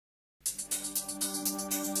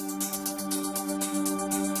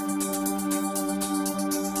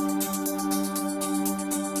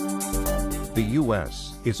The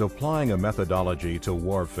U.S. is applying a methodology to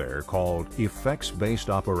warfare called Effects-Based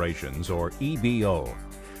Operations, or EBO,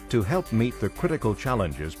 to help meet the critical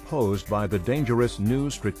challenges posed by the dangerous new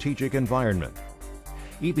strategic environment.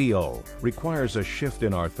 EBO requires a shift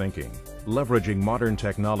in our thinking, leveraging modern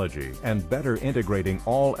technology and better integrating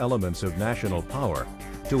all elements of national power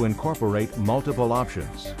to incorporate multiple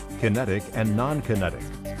options, kinetic and non-kinetic,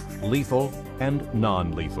 lethal and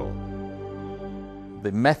non-lethal.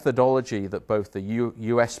 The methodology that both the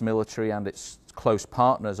US military and its close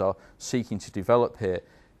partners are seeking to develop here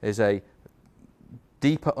is a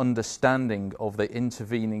deeper understanding of the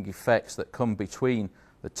intervening effects that come between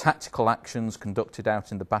the tactical actions conducted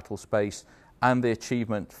out in the battle space and the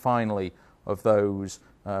achievement, finally, of those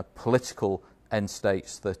political end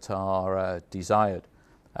states that are desired.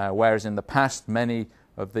 Whereas in the past, many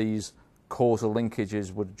of these causal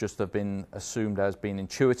linkages would just have been assumed as being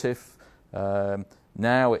intuitive.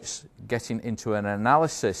 Now it's getting into an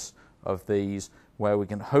analysis of these where we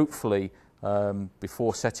can hopefully,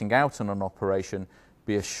 before setting out on an operation,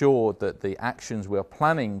 be assured that the actions we are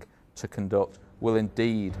planning to conduct will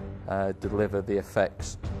indeed deliver the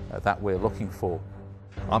effects that we're looking for.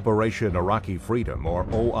 Operation Iraqi Freedom, or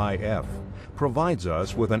OIF, provides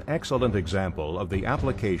us with an excellent example of the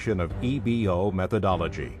application of EBO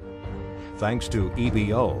methodology. Thanks to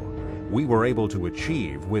EBO, we were able to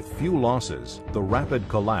achieve, with few losses, the rapid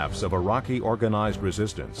collapse of Iraqi organized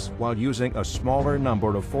resistance while using a smaller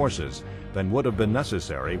number of forces than would have been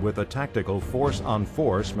necessary with a tactical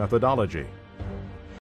force-on-force methodology.